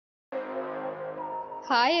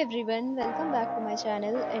Hi everyone, welcome back to my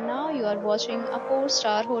channel and now you are watching a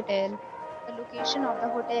 4-star hotel. The location of the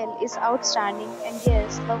hotel is outstanding and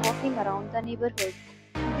guests love walking around the neighborhood.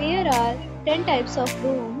 There are 10 types of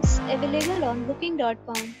rooms available on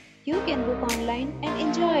booking.com. You can book online and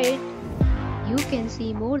enjoy it. You can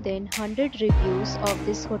see more than 100 reviews of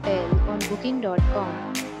this hotel on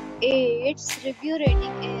booking.com. Its review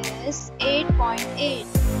rating is 8.8,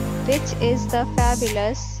 which is the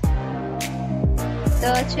fabulous.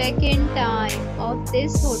 The check-in time of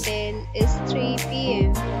this hotel is 3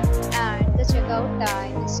 p.m. and the checkout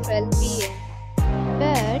time is 12 p.m.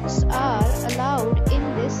 Pets are allowed in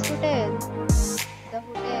this hotel. The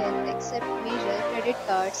hotel accepts major credit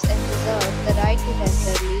cards and reserves the right to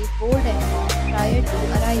temporarily hold an amount prior to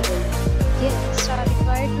arrival. Guests are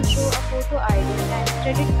required to show a photo ID and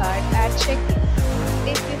credit card at check-in.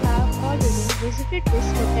 If you have already visited this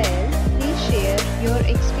hotel, please share your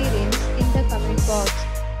experience in the comment box.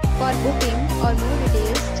 For booking or more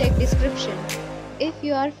details, check description. If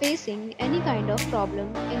you are facing any kind of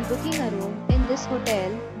problem in booking a room in this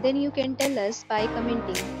hotel, then you can tell us by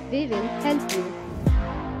commenting. We will help you.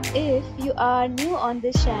 If you are new on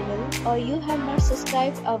this channel or you have not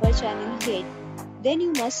subscribed our channel yet, then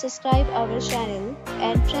you must subscribe our channel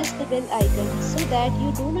and press the bell icon so that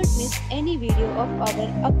you do not miss any video of our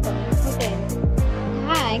upcoming hotel.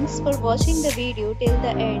 Thanks for watching the video till the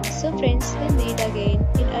end. So friends, will meet again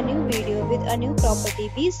in a new video with a new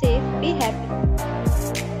property. Be safe, be happy.